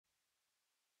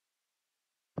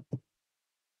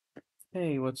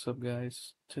Hey, what's up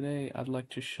guys? Today I'd like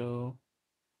to show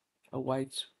a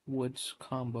white woods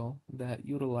combo that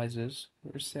utilizes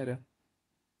Rosetta.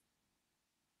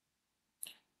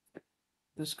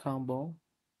 This combo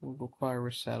will require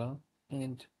Rosetta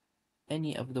and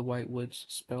any of the white woods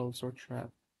spells or trap.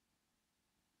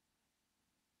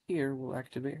 Here we'll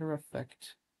activate her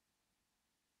effect,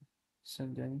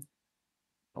 sending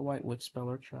a white wood spell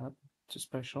or trap to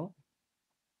special.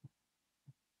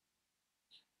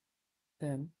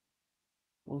 Then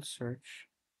we'll search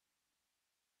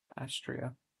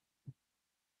Astria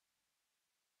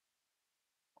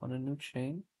on a new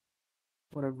chain.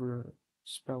 Whatever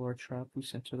spell or trap we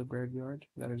sent to the graveyard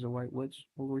that is a white woods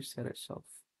will reset itself.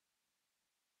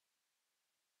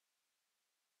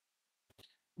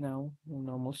 Now we'll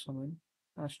normal summon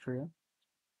Astria.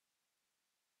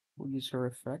 We'll use her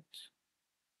effect.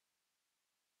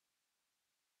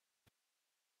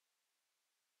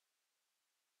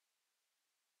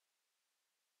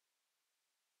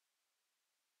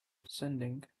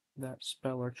 Sending that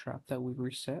spell or trap that we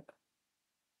reset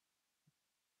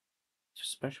to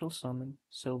special summon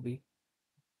Sylvie.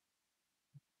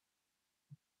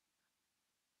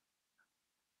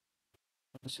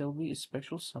 When Sylvie is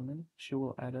special summoned, she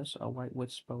will add us a white wood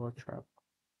spell or trap.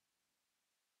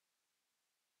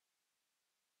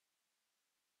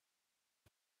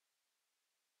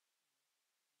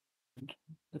 And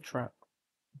the trap.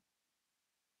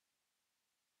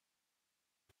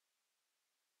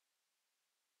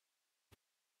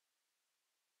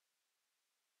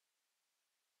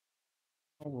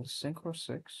 I will Synchro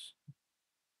 6.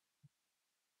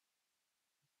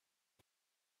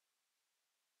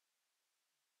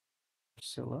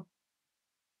 Scylla.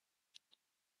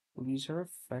 We'll use her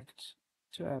effect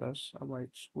to add us a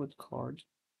white wood card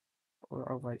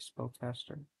or a white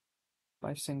spellcaster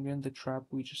by singing the trap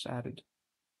we just added.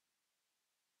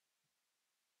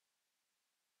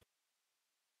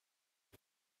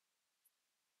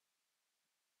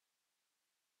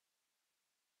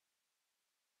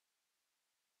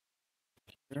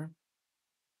 Here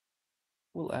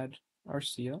we'll add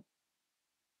Arcia.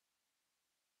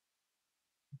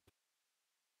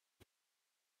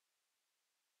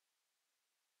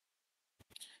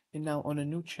 And now on a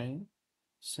new chain,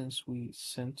 since we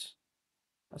sent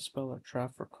a spell or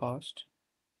trap for cost,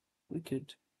 we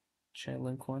could chain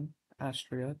link 1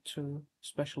 Astria to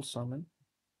special summon,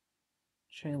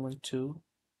 chain link 2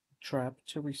 trap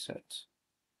to reset.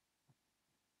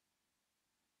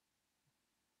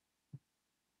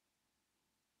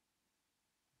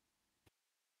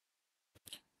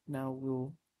 Now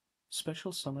we'll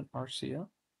special summon Arcia.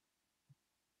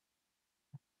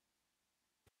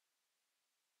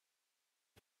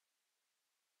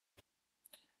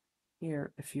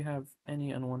 Here, if you have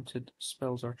any unwanted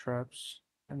spells or traps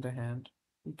in the hand,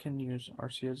 you can use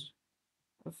Arcia's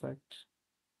effect,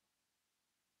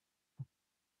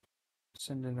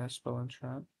 send in that spell and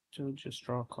trap to just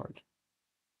draw a card.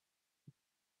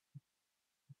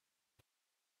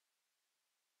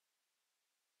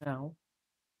 Now,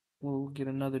 we'll get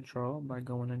another draw by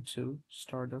going into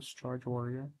Stardust Charge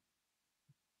Warrior,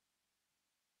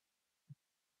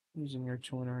 using your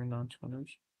tuner and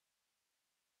non-tuners.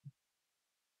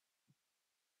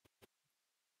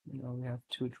 Now we have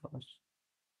 2 draws.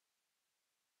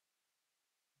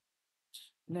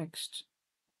 Next,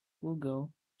 we'll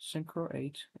go Synchro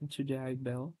 8 into the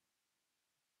Bell.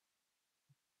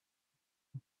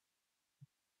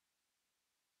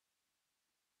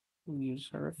 We'll use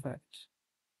her effect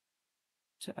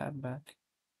to add back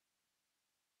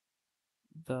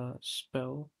the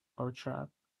spell or trap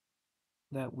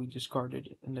that we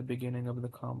discarded in the beginning of the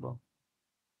combo.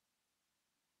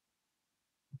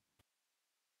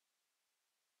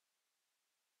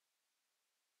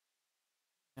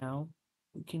 Now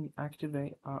we can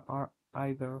activate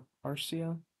either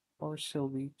Arcia or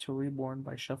Sylvie to reborn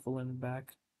by shuffling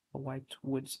back a white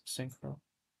woods synchro.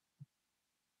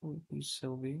 We'll use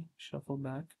Sylvie, shuffle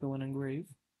back, go and engrave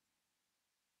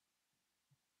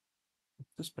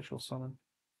the special summon.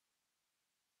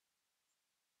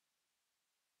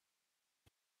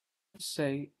 Let's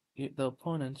say the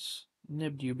opponents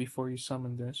nibbed you before you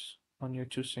summon this on your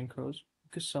 2 synchros. You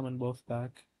could summon both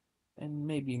back and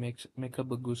maybe make a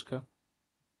Baguska.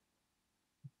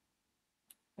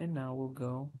 And now we'll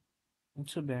go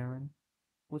into Baron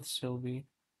with Sylvie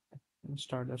and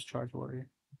Stardust Charge Warrior.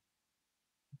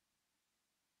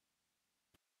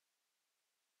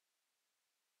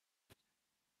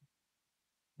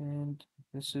 And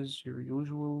this is your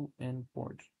usual end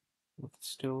board, with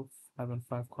still having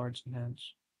 5 cards in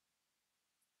hands.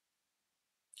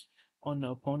 On the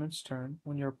opponent's turn,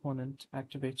 when your opponent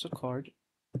activates a card,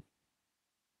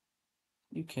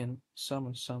 you can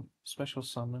summon some special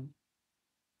summon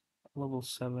level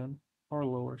 7 or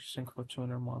lower Synchro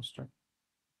Tuner monster.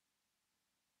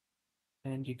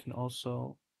 And you can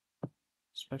also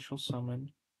special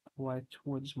summon White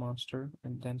Woods monster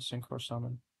and then Synchro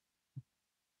Summon.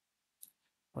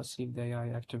 Let's see if the AI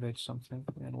activates something,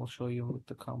 and we'll show you what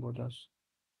the combo does.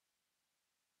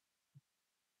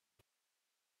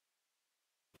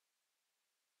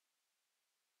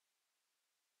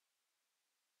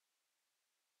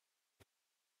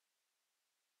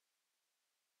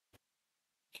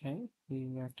 Okay,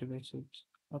 we activated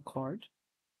a card.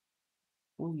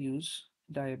 We'll use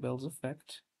Diabell's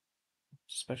effect,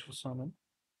 special summon.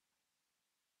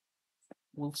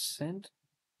 We'll send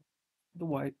the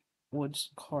White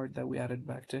Woods card that we added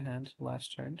back to hand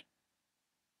last turn.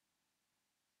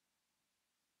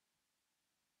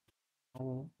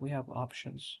 We have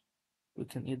options. We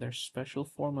can either special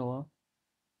formula,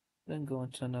 then go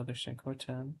into another Synchro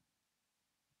 10,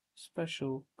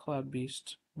 special Cloud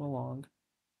Beast Malong,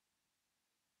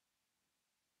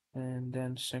 and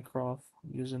then synchro off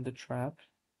using the trap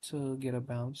to get a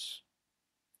bounce.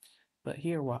 But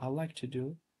here what I like to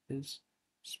do is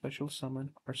special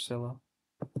summon Arcilla.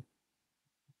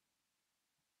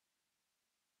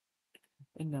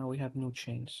 And now we have new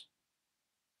chains.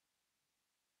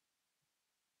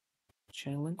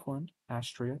 Chainlink 1,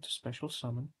 Astria to special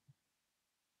summon.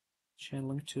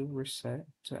 Chainlink 2, Reset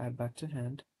to add back to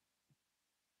hand.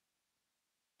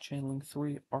 Chainlink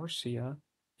 3, Arcia,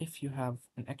 if you have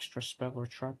an extra spell or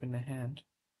trap in the hand.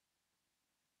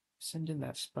 Send in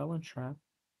that spell and trap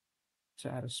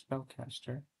to add a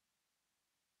spellcaster.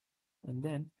 And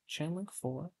then Chainlink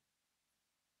 4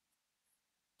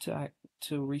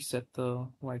 to reset the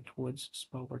White Woods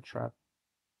spell or trap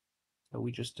that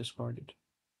we just discarded.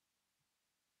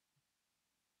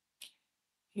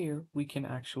 Here we can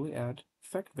actually add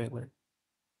Effect Veiler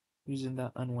using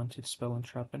that unwanted spell and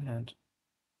trap in hand.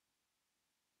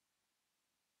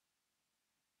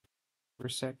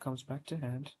 Reset comes back to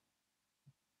hand.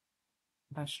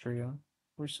 Astria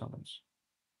resummons.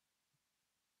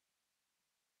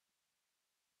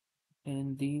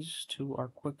 And these two are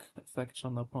quick effects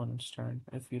on the opponent's turn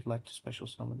if you'd like to special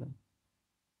summon them.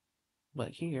 But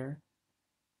here,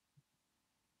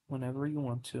 whenever you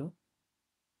want to,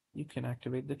 you can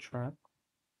activate the trap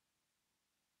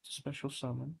to special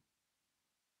summon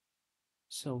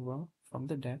Silva from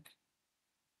the deck.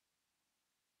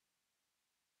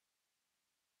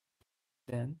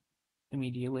 Then,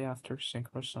 immediately after,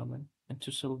 Synchro Summon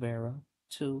into Silvera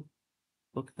to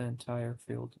book the entire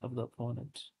field of the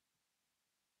opponent.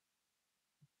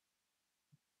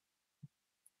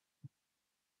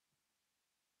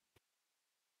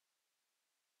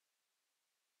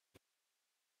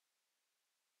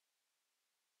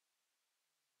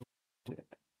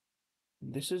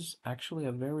 This is actually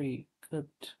a very good,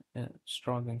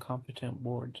 strong, and competent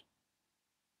board,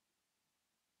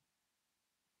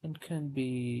 and can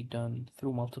be done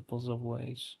through multiples of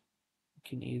ways. You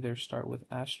can either start with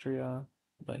Astria,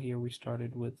 but here we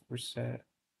started with Reset,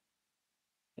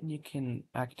 and you can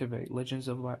activate Legends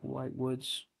of White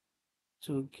Woods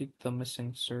to get the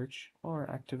missing search, or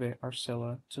activate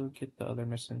Arcilla to get the other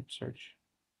missing search.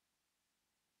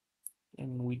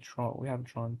 And we have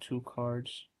drawn 2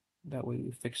 cards. That way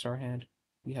we fix our hand.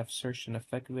 We have searched an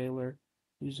Effect Veiler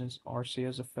using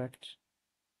Arcea's effect.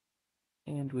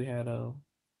 And we had a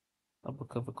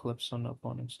Book of Eclipse on the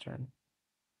opponent's turn.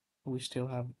 We still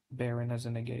have Baron as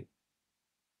a negate.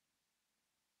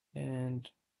 And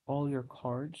all your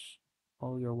cards,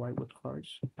 all your Whitewood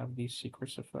cards, have these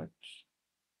secret effects.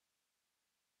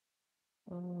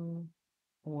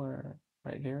 Where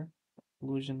right here,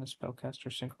 Illusion the Spellcaster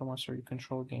Synchro Monster you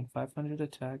control gain 500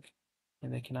 attack,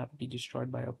 and they cannot be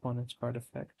destroyed by opponent's card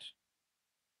effect.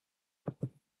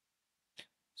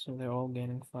 So they're all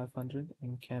gaining 500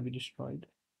 and can be destroyed.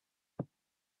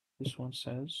 This one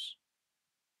says,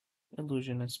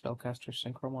 Illusion and Spellcaster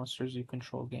Synchro Monsters you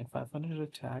control gain 500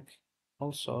 attack.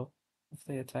 Also, if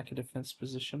they attack a defense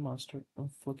position monster,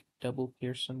 inflict double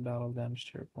piercing battle damage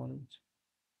to your opponent.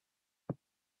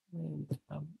 And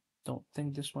I don't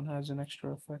think this one has an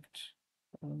extra effect.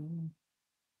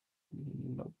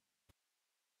 Nope.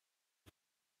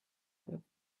 Yep.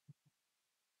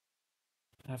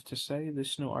 I have to say,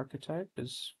 this new archetype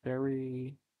is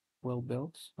very well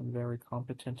built and very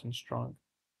competent and strong.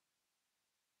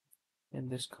 And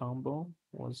this combo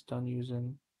was done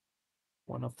using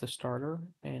one of the starter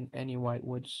and any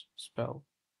Whitewoods spell.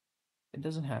 It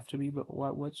doesn't have to be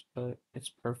Whitewoods, but it's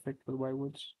perfect with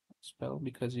Whitewoods spell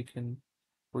because you can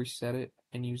reset it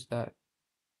and use that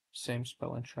same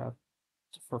spell and trap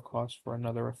for cost for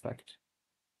another effect.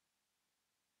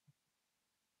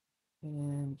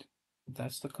 And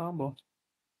that's the combo.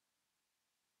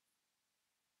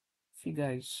 If you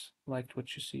guys liked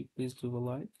what you see, please leave a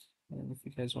like. And if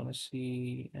you guys want to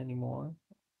see any more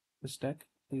of this deck,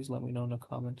 please let me know in the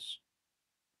comments.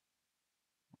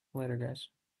 Later, guys.